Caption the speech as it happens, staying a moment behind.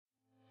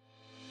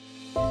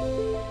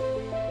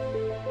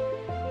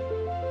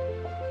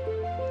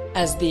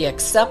As the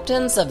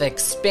acceptance of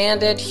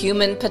expanded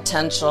human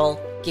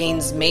potential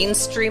gains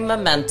mainstream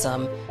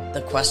momentum,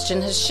 the question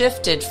has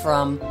shifted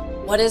from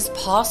what is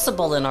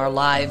possible in our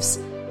lives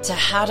to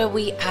how do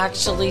we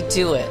actually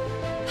do it?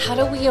 How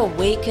do we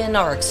awaken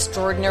our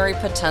extraordinary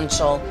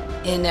potential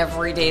in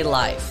everyday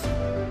life?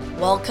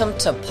 Welcome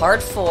to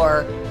part 4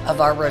 of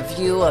our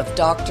review of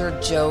Dr.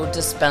 Joe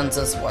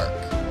Dispenza's work.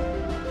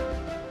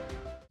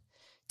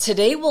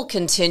 Today we'll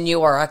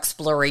continue our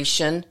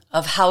exploration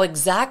of how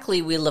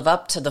exactly we live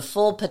up to the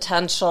full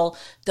potential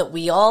that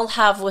we all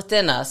have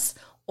within us,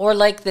 or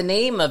like the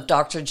name of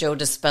Dr. Joe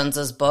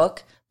Dispenza's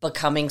book,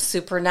 Becoming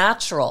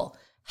Supernatural,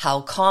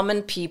 How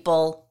Common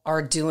People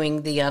Are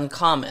Doing the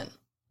Uncommon.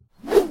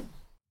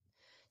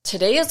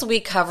 Today, as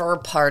we cover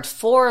part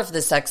 4 of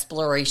this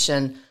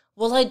exploration,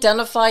 we'll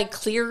identify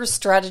clear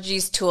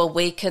strategies to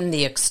awaken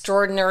the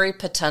extraordinary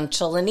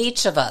potential in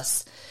each of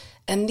us.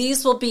 And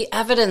these will be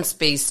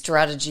evidence-based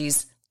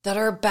strategies that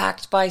are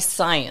backed by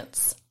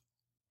science.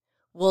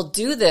 We'll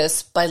do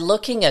this by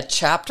looking at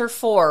Chapter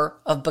 4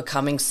 of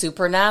Becoming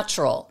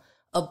Supernatural,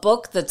 a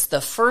book that's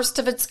the first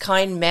of its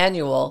kind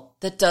manual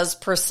that does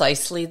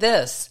precisely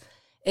this.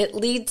 It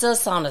leads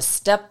us on a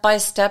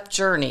step-by-step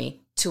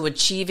journey to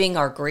achieving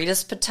our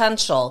greatest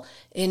potential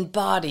in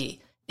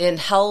body, in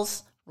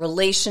health,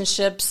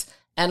 relationships,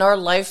 and our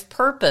life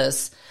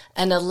purpose,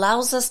 and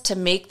allows us to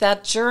make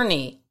that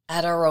journey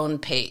at our own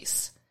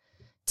pace.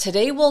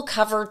 Today we'll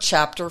cover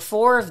Chapter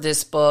 4 of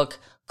this book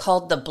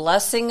called The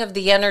Blessing of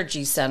the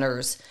Energy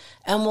Centers,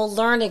 and we'll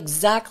learn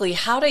exactly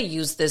how to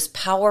use this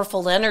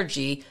powerful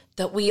energy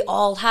that we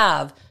all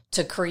have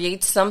to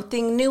create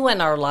something new in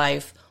our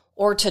life,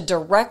 or to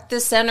direct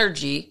this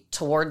energy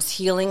towards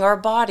healing our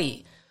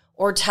body,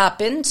 or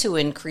tap into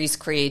increased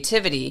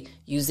creativity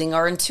using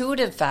our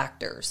intuitive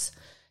factors.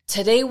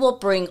 Today we'll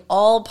bring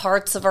all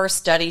parts of our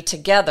study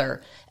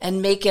together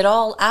and make it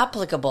all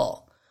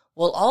applicable.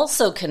 We'll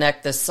also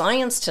connect the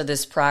science to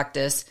this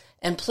practice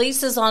and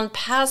places on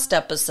past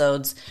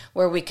episodes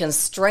where we can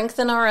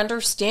strengthen our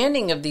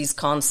understanding of these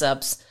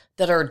concepts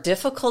that are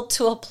difficult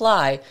to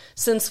apply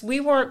since we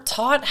weren't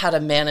taught how to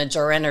manage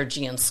our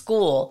energy in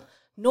school,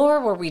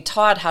 nor were we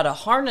taught how to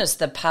harness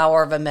the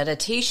power of a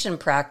meditation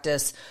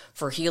practice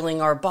for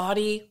healing our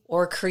body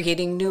or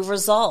creating new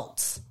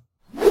results.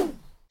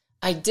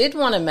 I did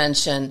want to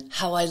mention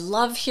how I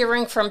love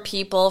hearing from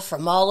people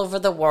from all over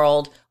the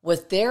world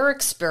with their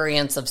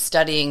experience of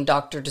studying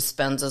Dr.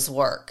 Dispenza's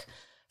work.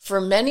 For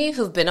many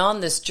who've been on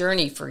this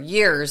journey for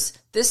years,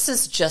 this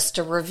is just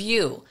a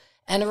review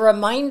and a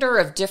reminder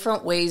of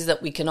different ways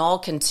that we can all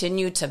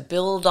continue to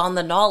build on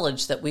the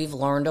knowledge that we've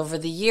learned over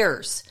the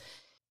years.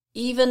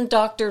 Even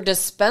Dr.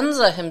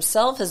 Dispenza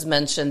himself has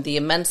mentioned the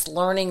immense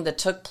learning that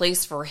took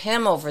place for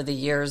him over the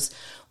years,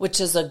 which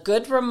is a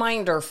good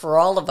reminder for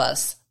all of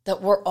us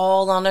that we're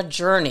all on a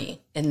journey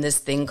in this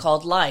thing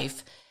called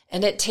life,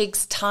 and it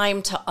takes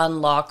time to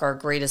unlock our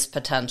greatest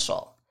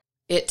potential.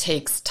 It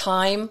takes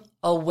time,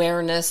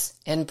 awareness,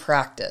 and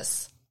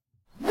practice.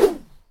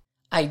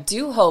 I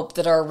do hope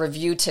that our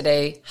review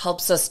today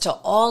helps us to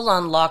all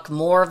unlock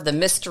more of the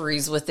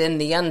mysteries within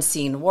the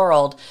unseen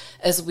world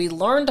as we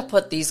learn to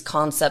put these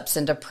concepts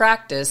into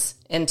practice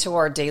into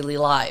our daily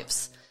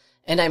lives.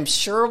 And I'm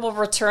sure we'll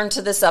return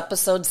to this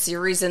episode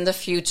series in the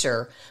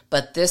future,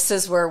 but this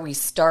is where we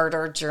start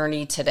our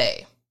journey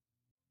today.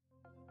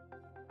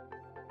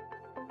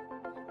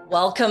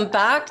 Welcome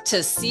back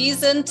to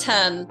Season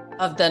 10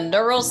 of the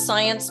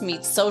Neuroscience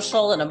Meets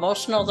Social and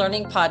Emotional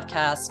Learning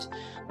podcast,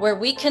 where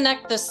we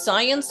connect the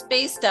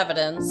science-based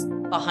evidence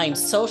behind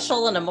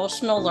social and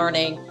emotional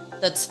learning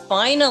that's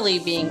finally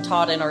being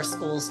taught in our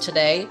schools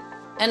today,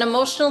 and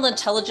emotional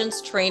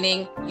intelligence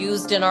training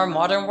used in our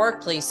modern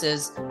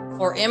workplaces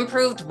for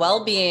improved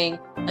well-being,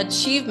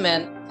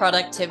 achievement,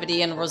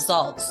 productivity, and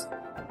results,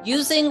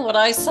 using what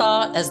I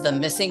saw as the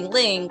missing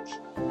link,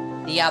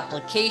 the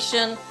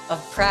application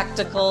of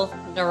practical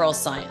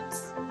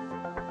neuroscience.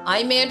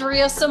 I'm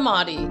Andrea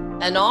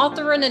Samadi, an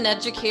author and an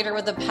educator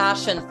with a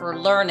passion for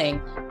learning,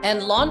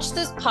 and launched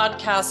this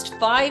podcast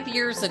 5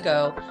 years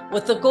ago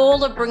with the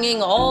goal of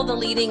bringing all the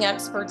leading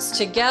experts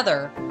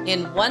together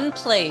in one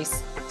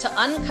place to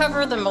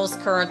uncover the most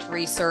current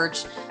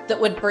research that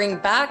would bring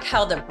back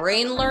how the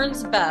brain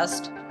learns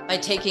best by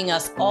taking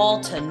us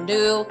all to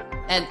new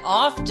and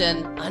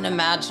often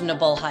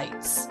unimaginable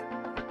heights.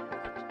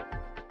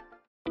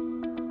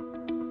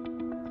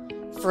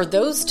 For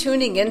those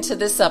tuning into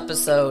this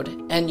episode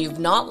and you've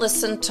not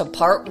listened to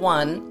Part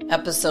 1,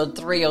 Episode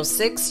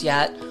 306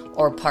 yet,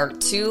 or Part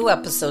 2,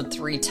 Episode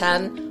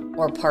 310,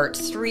 or Part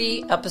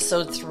 3,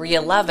 Episode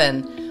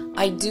 311,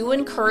 I do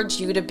encourage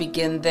you to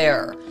begin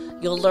there.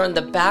 You'll learn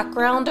the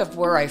background of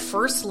where I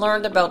first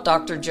learned about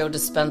Dr. Joe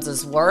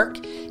Dispenza's work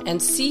and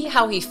see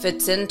how he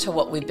fits into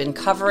what we've been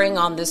covering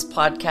on this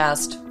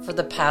podcast for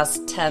the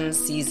past 10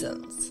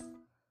 seasons.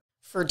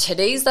 For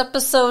today's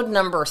episode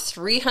number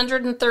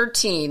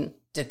 313,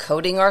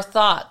 Decoding Our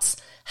Thoughts,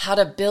 How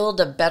to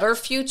Build a Better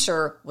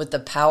Future with the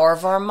Power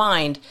of Our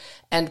Mind,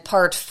 And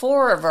part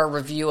 4 of our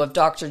review of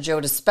Dr.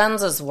 Joe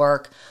Dispenza's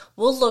work,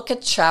 we'll look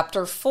at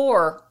chapter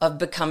 4 of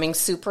Becoming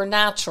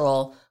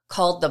Supernatural,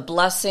 called The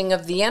Blessing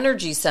of the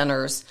Energy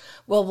Centers,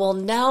 where we'll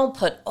now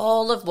put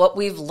all of what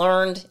we've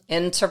learned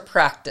into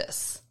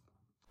practice.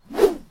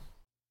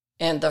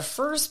 And the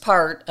first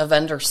part of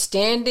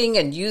understanding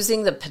and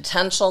using the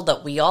potential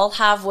that we all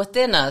have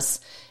within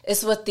us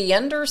is with the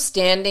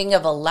understanding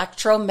of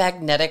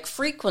electromagnetic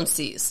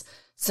frequencies,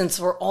 since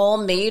we're all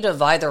made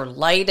of either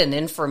light and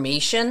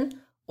information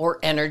or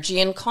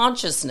energy and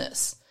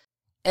consciousness.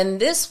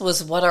 And this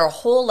was what our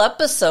whole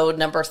episode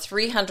number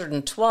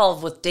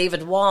 312 with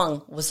David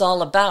Wong was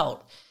all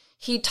about.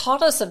 He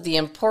taught us of the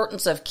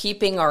importance of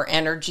keeping our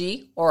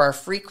energy or our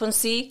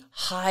frequency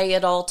high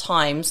at all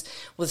times,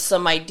 with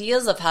some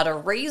ideas of how to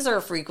raise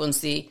our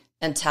frequency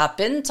and tap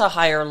into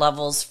higher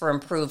levels for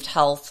improved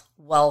health,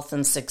 wealth,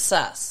 and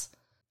success.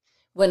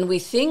 When we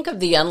think of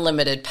the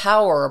unlimited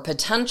power or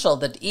potential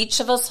that each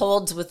of us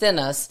holds within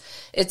us,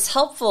 it's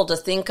helpful to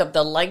think of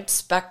the light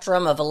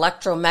spectrum of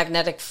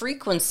electromagnetic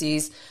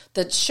frequencies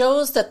that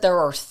shows that there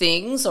are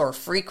things or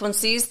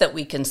frequencies that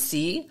we can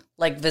see,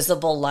 like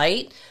visible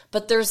light,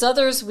 but there's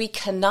others we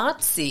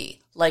cannot see,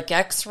 like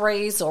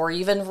X-rays or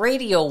even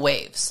radio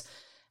waves.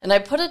 And I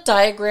put a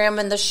diagram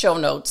in the show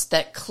notes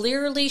that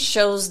clearly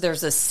shows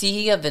there's a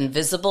sea of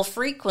invisible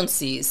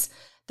frequencies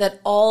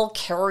that all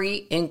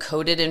carry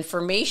encoded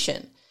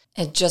information.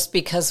 And just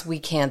because we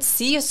can't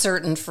see a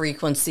certain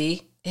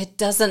frequency, it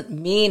doesn't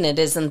mean it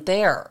isn't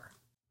there.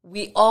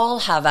 We all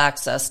have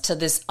access to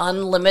this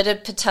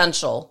unlimited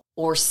potential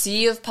or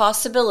sea of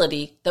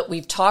possibility that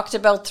we've talked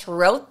about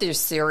throughout this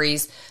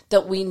series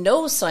that we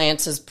know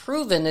science has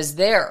proven is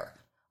there.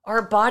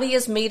 Our body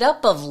is made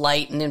up of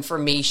light and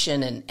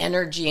information and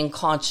energy and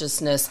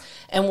consciousness,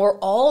 and we're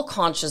all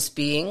conscious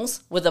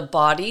beings with a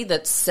body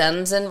that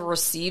sends and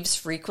receives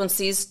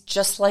frequencies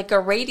just like a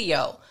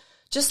radio.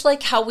 Just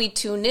like how we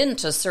tune in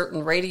to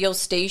certain radio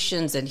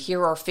stations and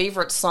hear our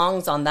favorite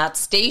songs on that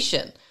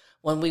station.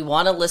 When we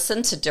want to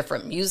listen to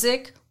different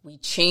music, we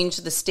change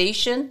the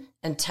station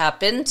and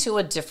tap into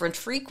a different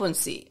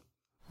frequency.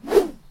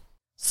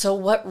 So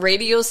what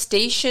radio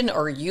station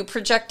are you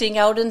projecting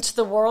out into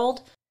the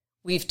world?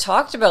 We've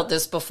talked about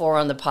this before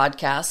on the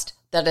podcast,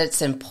 that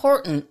it's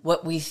important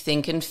what we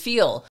think and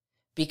feel,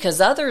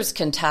 because others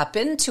can tap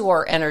into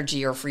our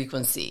energy or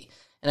frequency.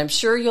 And I'm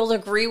sure you'll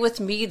agree with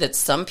me that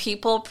some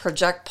people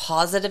project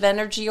positive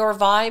energy or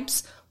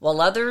vibes, while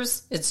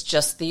others, it's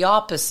just the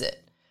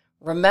opposite.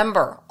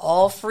 Remember,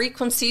 all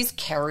frequencies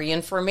carry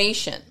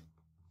information.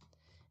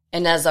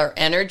 And as our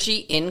energy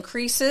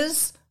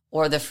increases,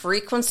 or the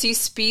frequency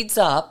speeds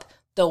up,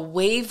 the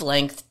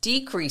wavelength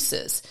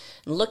decreases.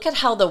 And look at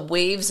how the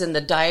waves in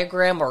the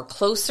diagram are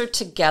closer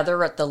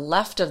together at the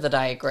left of the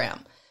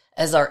diagram.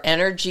 As our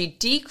energy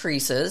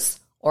decreases,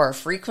 or our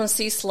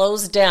frequency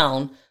slows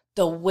down,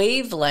 the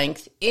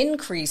wavelength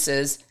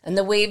increases and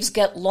the waves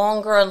get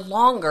longer and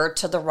longer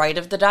to the right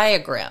of the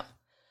diagram.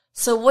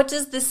 So what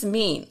does this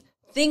mean?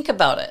 Think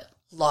about it.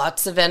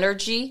 Lots of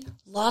energy,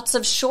 lots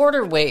of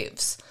shorter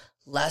waves.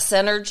 Less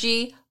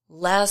energy,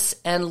 less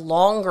and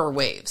longer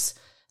waves.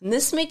 And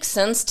this makes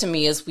sense to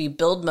me as we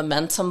build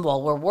momentum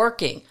while we're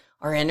working.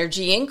 Our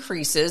energy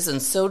increases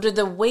and so do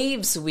the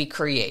waves we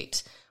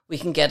create. We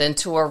can get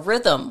into a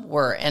rhythm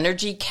where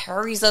energy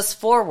carries us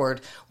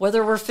forward,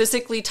 whether we're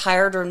physically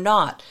tired or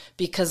not,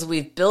 because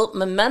we've built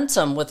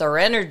momentum with our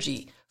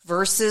energy,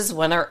 versus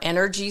when our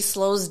energy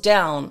slows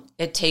down,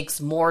 it takes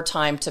more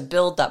time to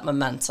build that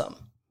momentum.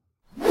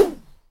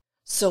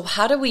 So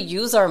how do we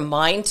use our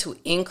mind to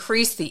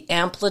increase the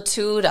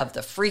amplitude of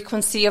the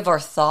frequency of our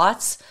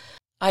thoughts?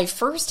 I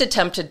first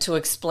attempted to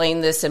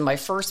explain this in my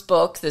first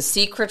book, The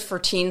Secret for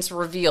Teens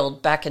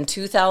Revealed, back in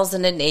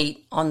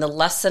 2008 on the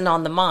Lesson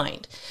on the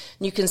Mind.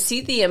 And you can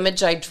see the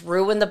image I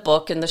drew in the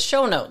book in the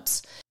show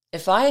notes.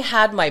 If I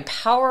had my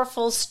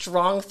powerful,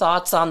 strong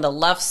thoughts on the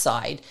left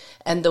side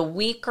and the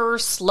weaker,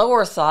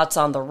 slower thoughts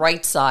on the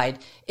right side,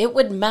 it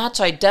would match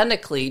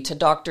identically to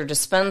Dr.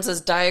 Dispenza's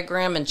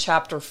diagram in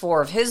Chapter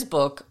 4 of his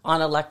book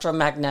on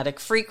electromagnetic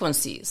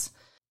frequencies.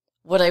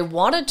 What I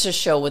wanted to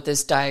show with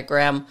this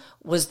diagram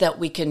was that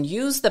we can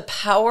use the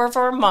power of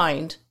our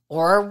mind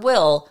or our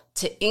will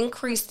to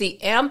increase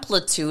the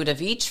amplitude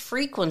of each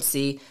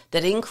frequency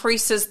that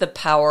increases the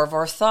power of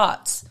our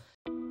thoughts.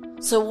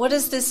 So what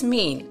does this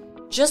mean?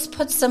 Just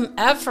put some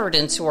effort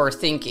into our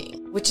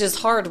thinking, which is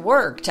hard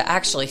work to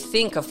actually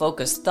think a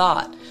focused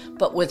thought.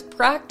 But with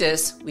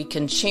practice, we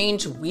can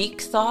change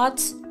weak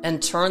thoughts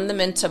and turn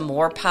them into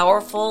more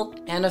powerful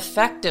and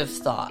effective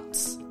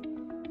thoughts.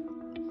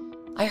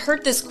 I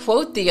heard this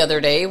quote the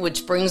other day,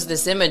 which brings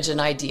this image and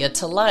idea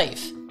to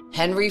life.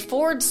 Henry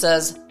Ford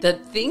says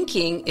that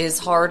thinking is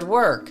hard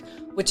work,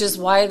 which is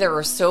why there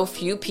are so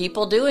few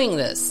people doing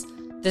this.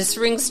 This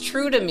rings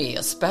true to me,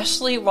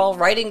 especially while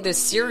writing this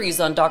series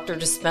on Dr.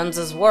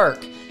 Dispenza's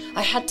work.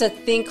 I had to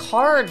think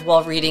hard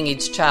while reading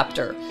each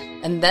chapter,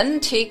 and then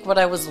take what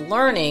I was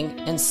learning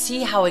and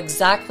see how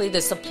exactly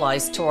this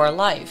applies to our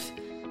life.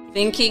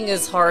 Thinking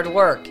is hard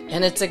work,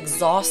 and it's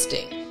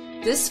exhausting.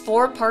 This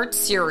 4-part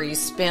series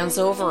spans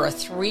over a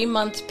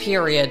 3-month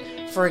period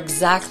for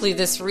exactly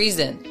this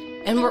reason,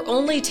 and we're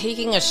only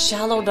taking a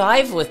shallow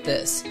dive with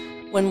this.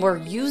 When we're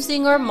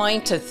using our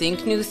mind to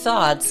think new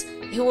thoughts,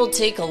 it will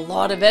take a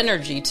lot of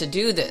energy to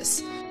do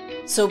this.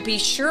 So be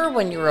sure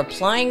when you're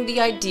applying the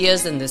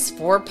ideas in this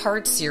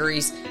 4-part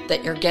series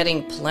that you're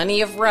getting plenty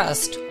of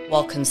rest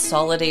while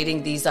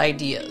consolidating these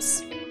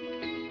ideas.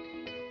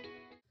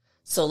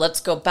 So let's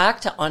go back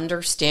to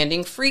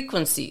understanding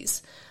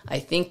frequencies. I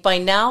think by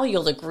now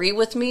you'll agree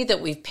with me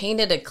that we've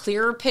painted a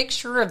clearer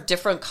picture of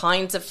different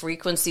kinds of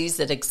frequencies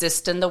that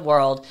exist in the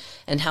world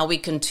and how we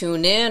can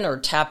tune in or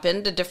tap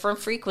into different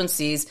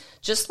frequencies,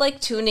 just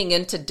like tuning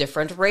into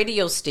different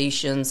radio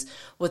stations,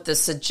 with the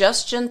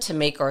suggestion to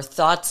make our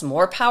thoughts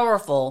more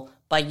powerful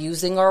by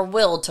using our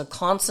will to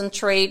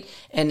concentrate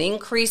and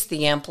increase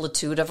the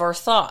amplitude of our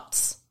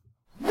thoughts.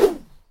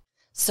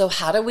 So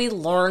how do we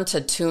learn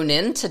to tune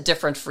in to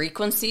different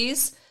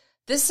frequencies?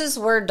 This is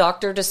where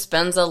Dr.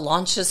 Dispenza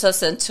launches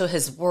us into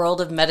his world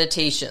of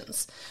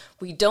meditations.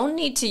 We don't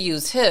need to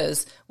use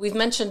his. We've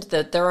mentioned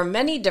that there are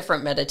many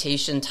different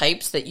meditation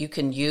types that you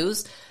can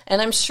use,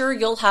 and I'm sure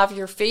you'll have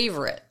your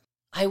favorite.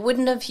 I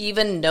wouldn't have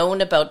even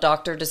known about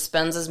Dr.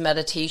 Dispenza's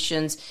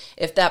meditations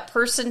if that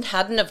person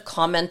hadn't have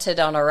commented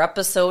on our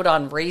episode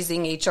on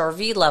raising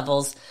HRV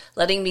levels,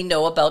 letting me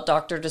know about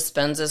Dr.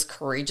 Dispenza's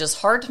Courageous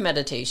Heart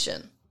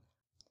meditation.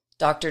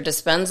 Dr.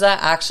 Dispenza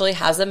actually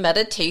has a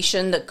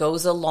meditation that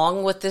goes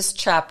along with this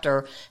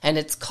chapter, and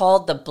it's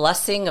called The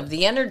Blessing of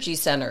the Energy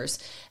Centers.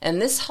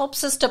 And this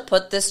helps us to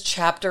put this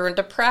chapter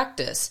into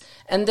practice.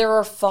 And there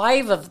are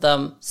 5 of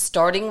them,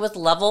 starting with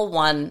level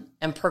 1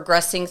 and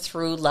progressing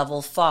through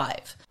level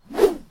 5.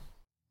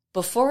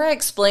 Before I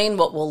explain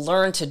what we'll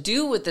learn to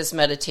do with this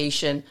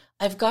meditation,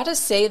 I've got to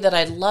say that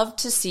I'd love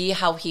to see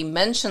how he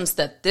mentions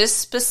that this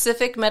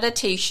specific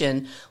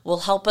meditation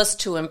will help us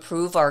to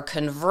improve our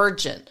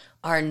convergent,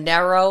 our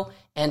narrow,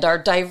 and our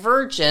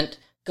divergent,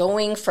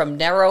 going from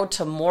narrow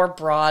to more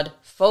broad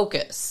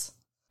focus.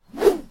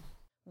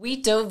 We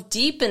dove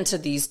deep into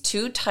these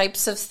 2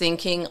 types of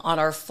thinking on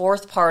our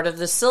 4th part of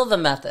the Silva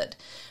method.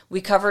 We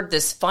covered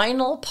this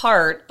final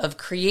part of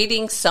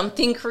creating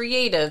something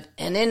creative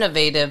and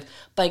innovative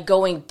by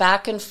going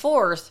back and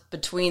forth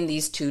between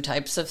these 2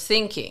 types of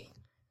thinking.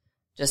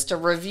 Just a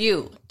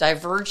review,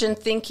 divergent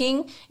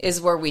thinking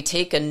is where we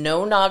take a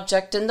known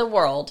object in the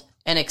world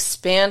and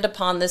expand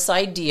upon this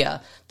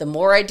idea. The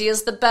more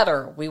ideas, the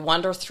better. We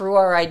wander through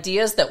our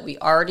ideas that we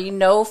already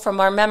know from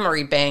our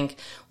memory bank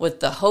with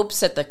the hopes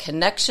that the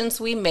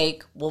connections we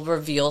make will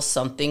reveal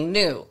something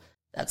new.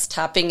 That's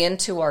tapping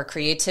into our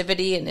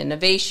creativity and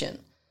innovation.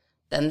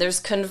 Then there's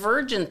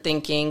convergent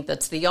thinking.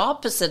 That's the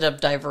opposite of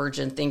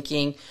divergent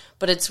thinking,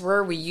 but it's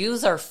where we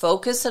use our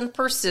focus and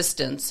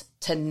persistence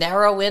to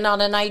narrow in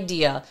on an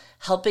idea,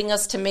 helping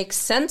us to make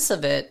sense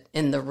of it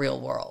in the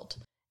real world.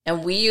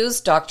 And we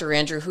use Dr.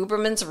 Andrew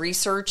Huberman's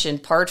research in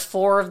part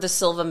 4 of the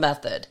Silva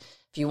method.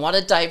 If you want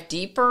to dive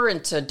deeper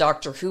into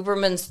Dr.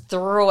 Huberman's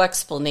thorough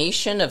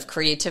explanation of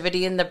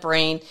creativity in the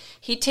brain,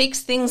 he takes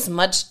things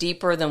much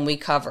deeper than we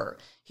cover.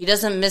 He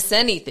doesn't miss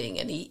anything,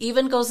 and he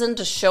even goes in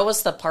to show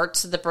us the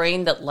parts of the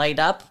brain that light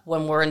up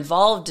when we're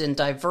involved in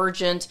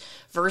divergent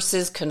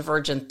versus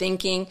convergent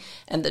thinking,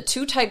 and the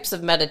 2 types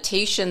of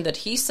meditation that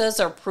he says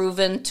are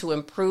proven to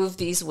improve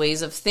these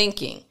ways of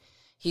thinking.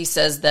 He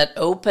says that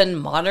open,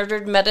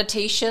 monitored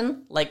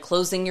meditation, like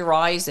closing your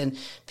eyes and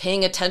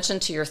paying attention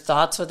to your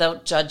thoughts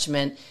without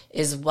judgment,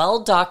 is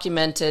well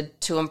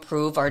documented to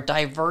improve our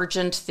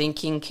divergent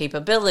thinking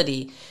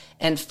capability.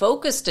 And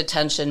focused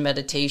attention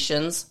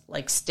meditations,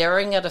 like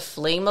staring at a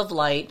flame of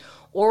light,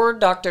 or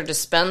Dr.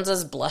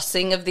 Dispenza's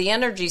Blessing of the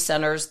Energy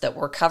Centers that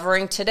we're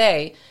covering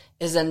today,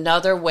 is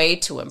another way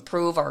to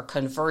improve our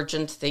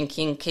convergent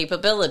thinking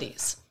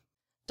capabilities.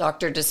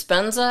 Dr.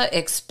 Dispenza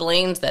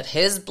explains that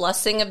his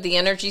Blessing of the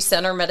Energy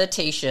Center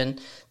meditation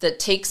that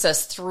takes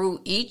us through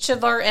each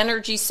of our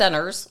energy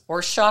centers, or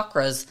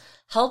chakras,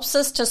 helps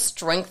us to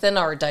strengthen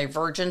our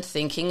divergent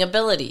thinking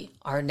ability,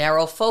 our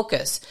narrow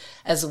focus,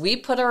 as we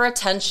put our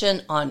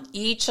attention on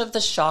each of the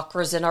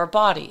chakras in our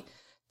body.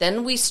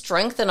 Then we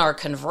strengthen our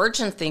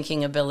convergent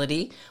thinking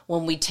ability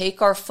when we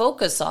take our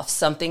focus off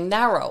something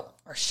narrow,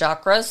 our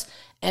chakras,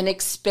 and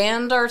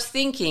expand our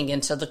thinking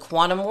into the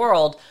quantum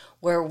world,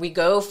 where we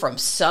go from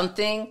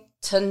something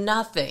to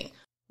nothing,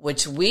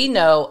 which we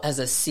know as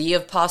a sea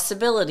of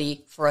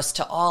possibility for us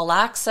to all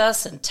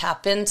access and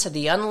tap into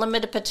the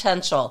unlimited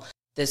potential,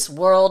 this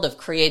world of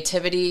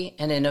creativity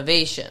and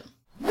innovation.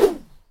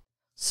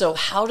 So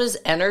how does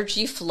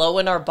energy flow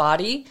in our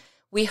body?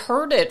 We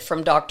heard it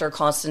from Dr.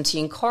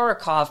 Konstantin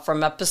Korakov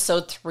from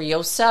episode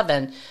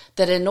 307,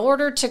 that in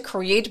order to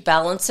create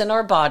balance in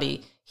our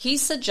body, he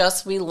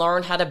suggests we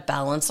learn how to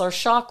balance our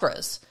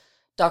chakras.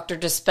 Dr.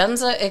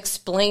 Dispenza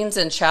explains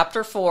in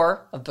Chapter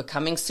 4 of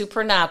Becoming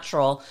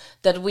Supernatural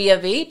that we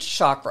have 8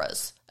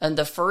 chakras, and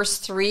the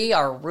first 3,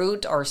 our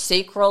root, our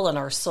sacral, and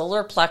our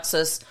solar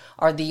plexus,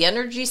 are the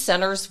energy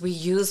centers we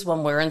use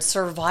when we're in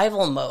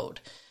survival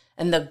mode.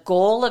 And the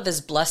goal of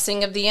his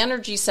Blessing of the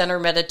Energy Center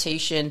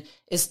meditation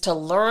is to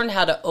learn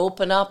how to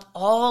open up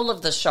all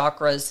of the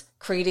chakras,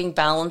 creating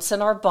balance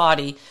in our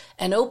body,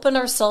 and open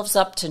ourselves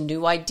up to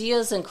new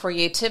ideas and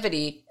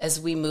creativity as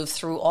we move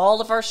through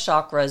all of our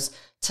chakras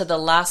to the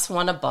last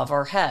one above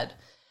our head.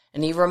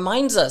 And he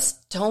reminds us,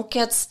 don't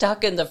get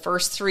stuck in the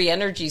first 3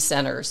 energy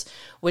centers,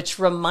 which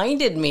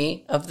reminded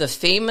me of the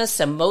famous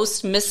and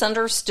most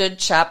misunderstood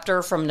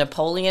chapter from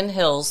Napoleon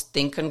Hill's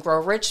Think and Grow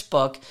Rich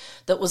book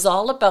that was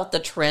all about the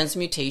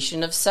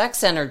transmutation of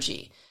sex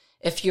energy.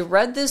 If you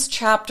read this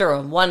chapter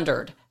and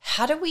wondered,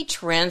 how do we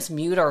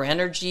transmute our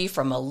energy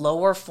from a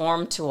lower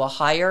form to a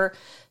higher?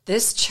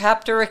 This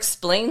chapter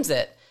explains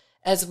it.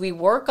 As we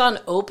work on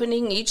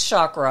opening each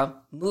chakra,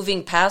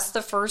 moving past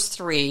the first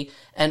 3,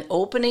 and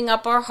opening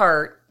up our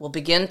heart, we'll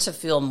begin to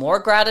feel more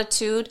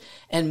gratitude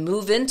and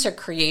move into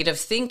creative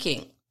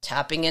thinking,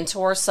 tapping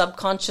into our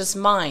subconscious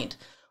mind.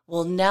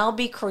 We'll now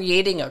be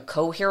creating a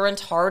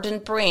coherent heart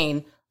and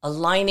brain,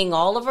 aligning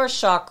all of our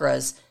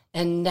chakras,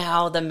 and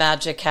now the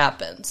magic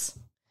happens.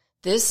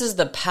 This is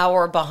the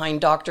power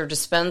behind Dr.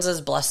 Dispenza's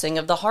Blessing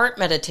of the Heart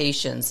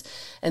meditations,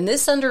 and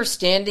this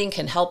understanding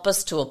can help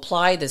us to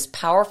apply this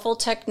powerful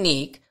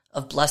technique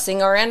of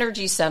blessing our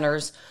energy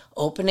centers,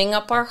 opening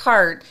up our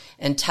heart,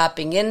 and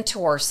tapping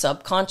into our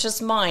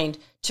subconscious mind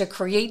to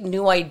create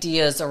new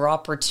ideas or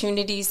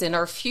opportunities in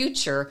our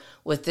future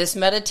with this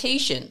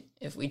meditation,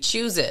 if we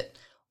choose it,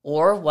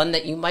 or one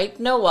that you might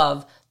know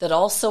of that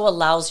also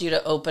allows you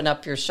to open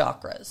up your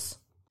chakras.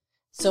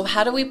 So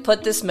how do we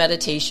put this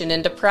meditation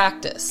into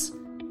practice?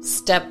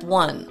 Step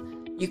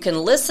 1. You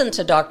can listen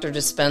to Dr.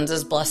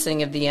 Dispenza's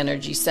Blessing of the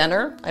Energy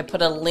Center. I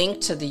put a link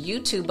to the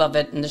YouTube of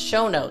it in the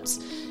show notes,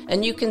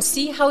 and you can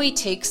see how he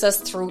takes us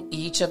through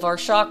each of our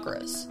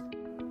chakras.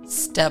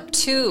 Step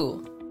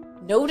 2.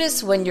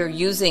 Notice when you're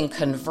using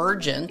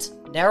convergent,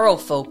 narrow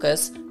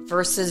focus,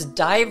 versus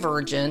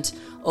divergent,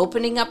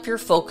 opening up your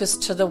focus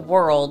to the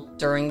world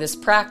during this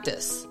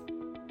practice.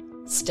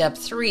 Step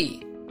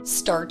 3.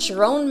 Start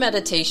your own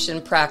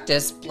meditation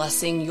practice,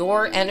 blessing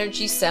your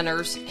energy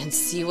centers, and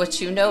see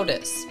what you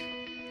notice.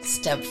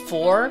 Step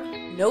 4.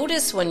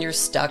 Notice when you're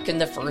stuck in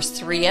the first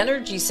 3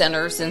 energy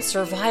centers in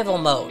survival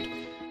mode.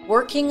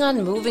 Working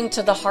on moving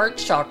to the heart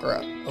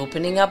chakra,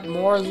 opening up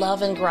more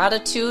love and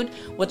gratitude,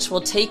 which will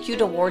take you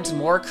towards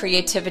more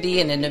creativity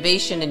and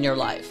innovation in your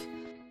life.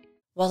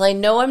 While I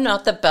know I'm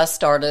not the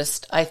best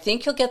artist, I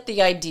think you'll get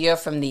the idea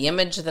from the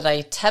image that I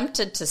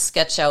attempted to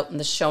sketch out in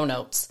the show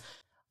notes.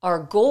 Our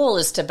goal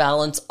is to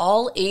balance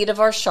all 8 of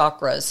our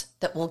chakras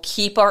that will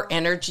keep our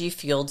energy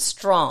field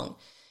strong.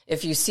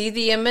 If you see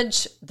the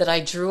image that I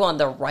drew on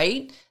the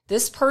right,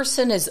 this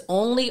person is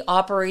only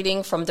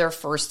operating from their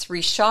first 3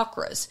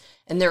 chakras,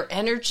 and their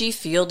energy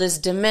field is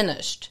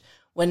diminished.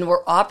 When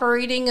we're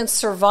operating in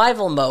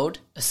survival mode,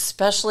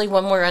 especially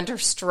when we're under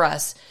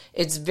stress,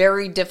 it's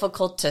very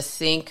difficult to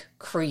think,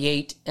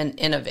 create, and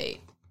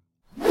innovate.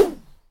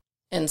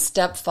 And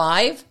step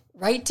 5,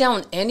 write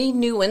down any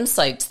new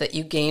insights that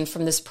you gain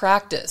from this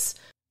practice.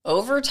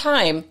 Over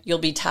time, you'll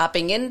be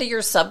tapping into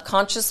your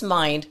subconscious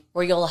mind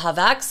where you'll have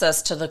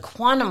access to the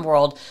quantum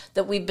world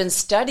that we've been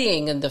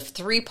studying in the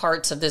 3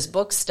 parts of this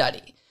book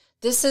study.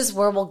 This is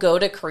where we'll go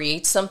to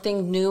create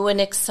something new and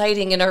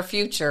exciting in our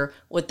future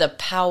with the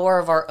power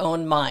of our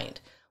own mind.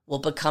 We'll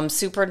become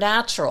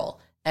supernatural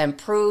and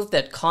prove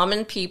that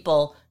common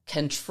people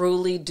can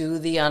truly do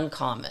the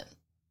uncommon.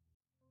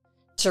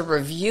 To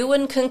review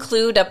and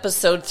conclude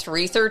episode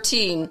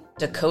 313,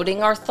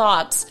 Decoding Our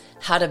Thoughts,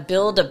 How to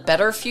Build a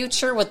Better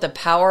Future with the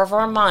Power of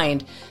Our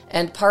Mind,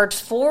 and part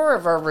 4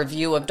 of our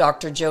review of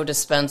Dr. Joe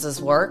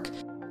Dispenza's work,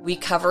 we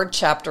covered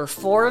chapter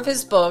 4 of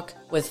his book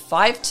with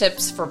 5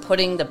 tips for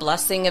putting the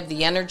Blessing of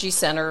the Energy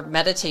Center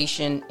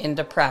meditation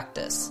into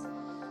practice.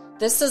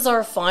 This is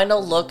our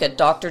final look at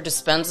Dr.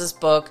 Dispenza's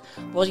book,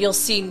 where you'll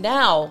see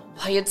now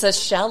why it's a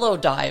shallow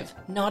dive,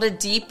 not a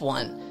deep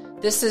one.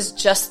 This is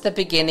just the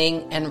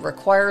beginning and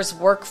requires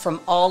work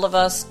from all of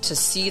us to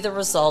see the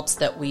results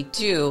that we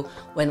do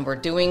when we're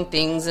doing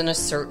things in a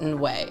certain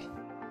way.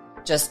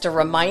 Just a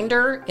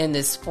reminder, in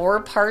this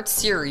 4-part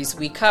series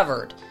we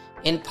covered,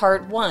 in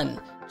part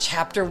 1,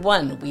 chapter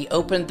 1, we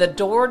opened the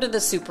door to the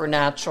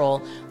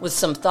supernatural with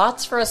some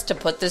thoughts for us to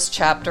put this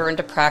chapter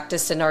into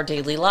practice in our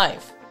daily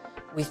life.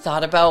 We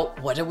thought about,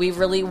 what do we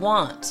really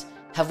want?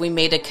 Have we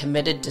made a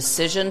committed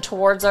decision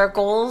towards our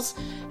goals?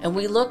 And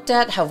we looked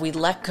at how we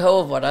let go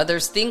of what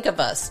others think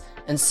of us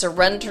and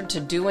surrendered to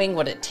doing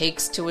what it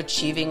takes to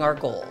achieving our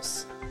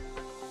goals.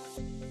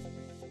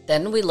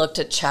 Then we looked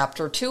at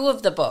chapter 2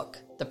 of the book,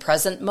 the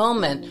present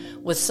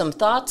moment, with some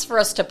thoughts for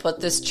us to put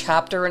this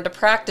chapter into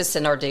practice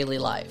in our daily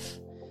life.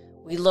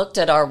 We looked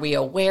at, are we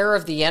aware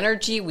of the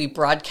energy we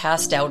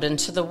broadcast out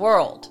into the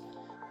world?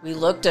 We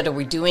looked at, are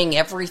we doing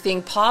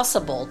everything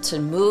possible to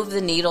move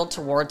the needle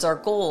towards our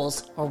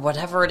goals or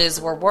whatever it is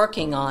we're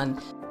working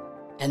on?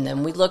 And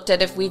then we looked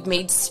at if we've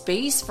made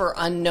space for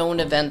unknown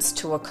events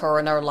to occur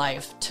in our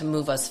life to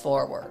move us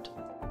forward.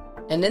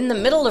 And in the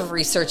middle of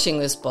researching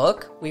this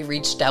book, we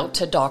reached out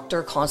to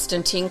Dr.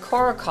 Konstantin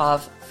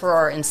Korakov for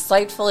our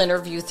insightful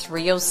interview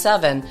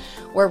 307,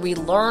 where we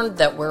learned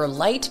that we're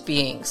light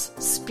beings,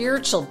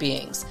 spiritual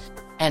beings,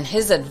 and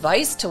his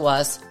advice to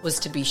us was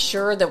to be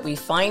sure that we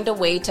find a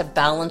way to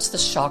balance the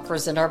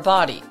chakras in our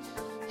body.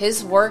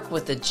 His work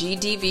with the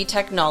GDV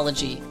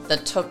technology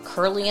that took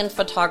Kirlian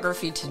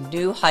photography to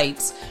new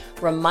heights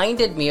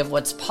reminded me of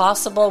what's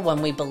possible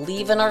when we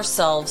believe in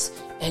ourselves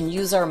and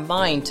use our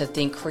mind to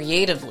think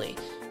creatively,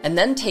 and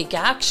then take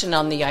action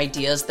on the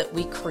ideas that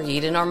we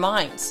create in our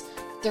minds.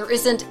 There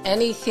isn't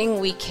anything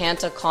we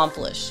can't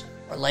accomplish,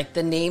 or like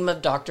the name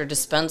of Dr.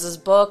 Dispenza's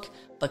book,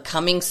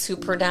 Becoming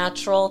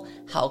Supernatural,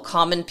 How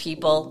Common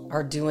People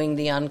Are Doing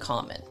the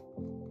Uncommon.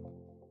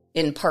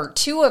 In part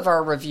 2 of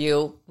our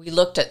review, we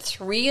looked at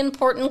 3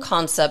 important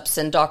concepts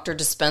in Dr.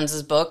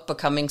 Dispenza's book,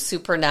 Becoming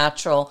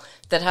Supernatural,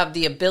 that have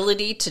the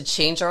ability to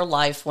change our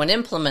life when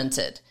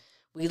implemented.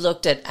 We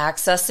looked at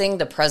accessing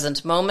the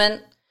present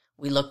moment.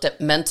 We looked at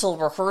mental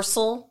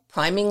rehearsal,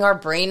 priming our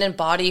brain and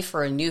body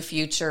for a new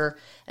future,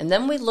 and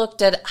then we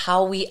looked at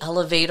how we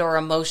elevate our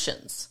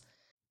emotions.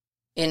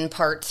 In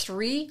part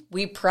 3,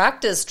 we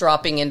practiced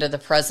dropping into the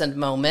present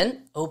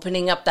moment,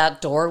 opening up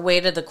that doorway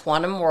to the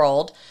quantum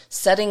world,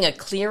 setting a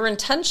clear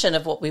intention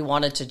of what we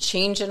wanted to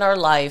change in our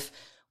life.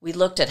 We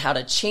looked at how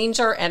to change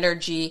our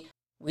energy.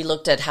 We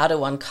looked at how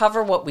to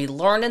uncover what we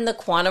learn in the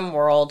quantum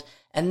world,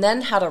 and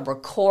then how to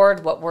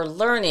record what we're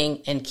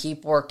learning and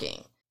keep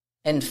working.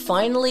 And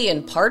finally,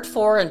 in part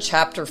 4 and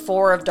chapter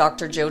 4 of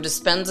Dr. Joe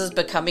Dispenza's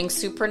Becoming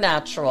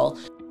Supernatural,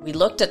 we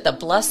looked at the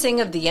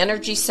blessing of the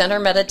energy center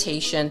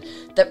meditation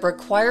that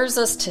requires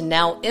us to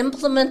now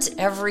implement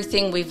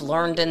everything we've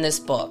learned in this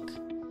book.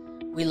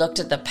 We looked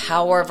at the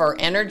power of our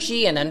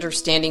energy and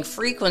understanding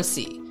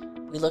frequency.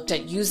 We looked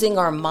at using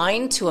our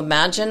mind to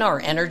imagine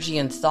our energy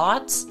and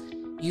thoughts,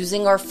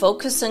 using our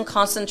focus and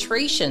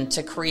concentration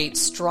to create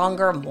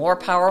stronger, more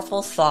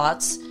powerful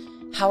thoughts,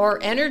 how our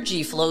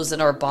energy flows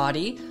in our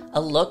body,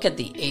 a look at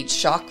the 8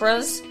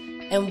 chakras,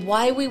 and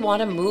why we want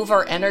to move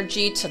our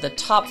energy to the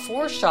top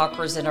 4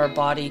 chakras in our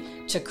body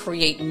to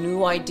create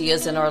new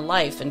ideas in our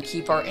life and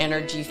keep our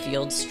energy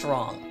field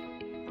strong.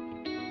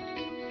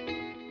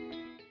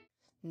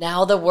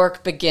 Now the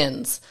work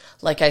begins.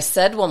 Like I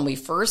said when we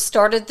first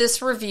started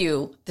this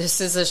review,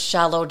 this is a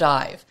shallow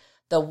dive.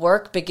 The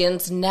work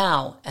begins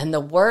now, and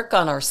the work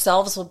on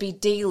ourselves will be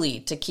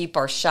daily to keep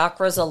our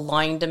chakras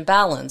aligned and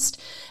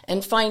balanced,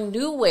 and find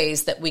new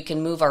ways that we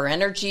can move our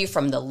energy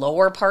from the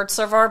lower parts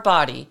of our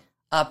body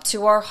up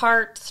to our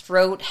heart,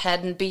 throat,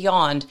 head, and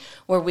beyond,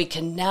 where we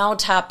can now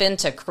tap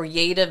into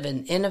creative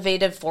and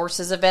innovative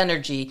forces of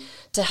energy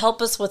to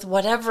help us with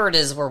whatever it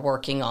is we're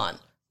working on,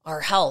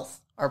 our health,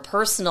 our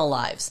personal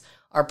lives,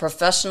 our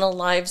professional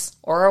lives,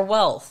 or our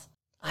wealth.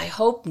 I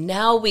hope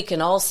now we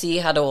can all see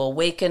how to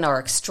awaken our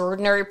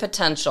extraordinary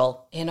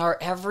potential in our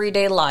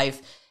everyday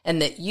life,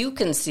 and that you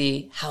can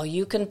see how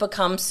you can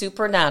become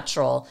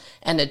supernatural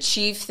and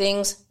achieve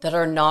things that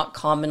are not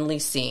commonly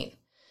seen.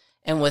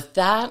 And with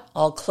that,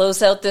 I'll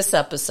close out this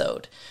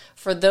episode.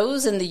 For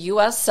those in the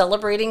U.S.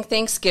 celebrating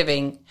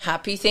Thanksgiving,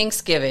 happy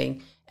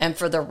Thanksgiving. And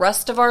for the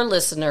rest of our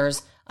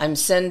listeners, I'm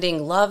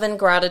sending love and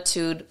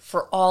gratitude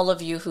for all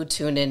of you who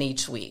tune in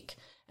each week.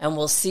 And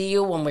we'll see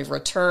you when we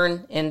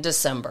return in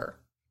December.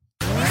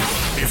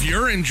 If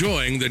you're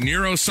enjoying the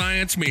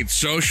Neuroscience Meets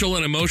Social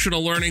and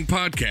Emotional Learning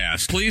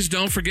podcast, please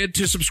don't forget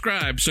to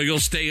subscribe so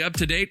you'll stay up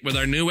to date with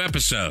our new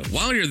episode.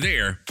 While you're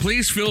there,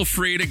 please feel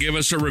free to give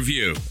us a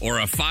review or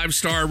a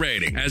 5-star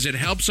rating, as it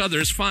helps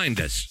others find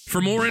us.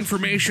 For more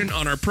information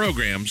on our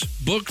programs,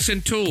 books,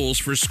 and tools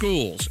for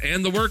schools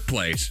and the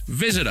workplace,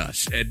 visit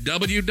us at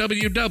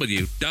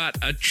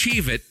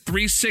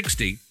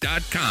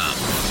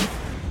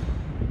www.achieveit360.com.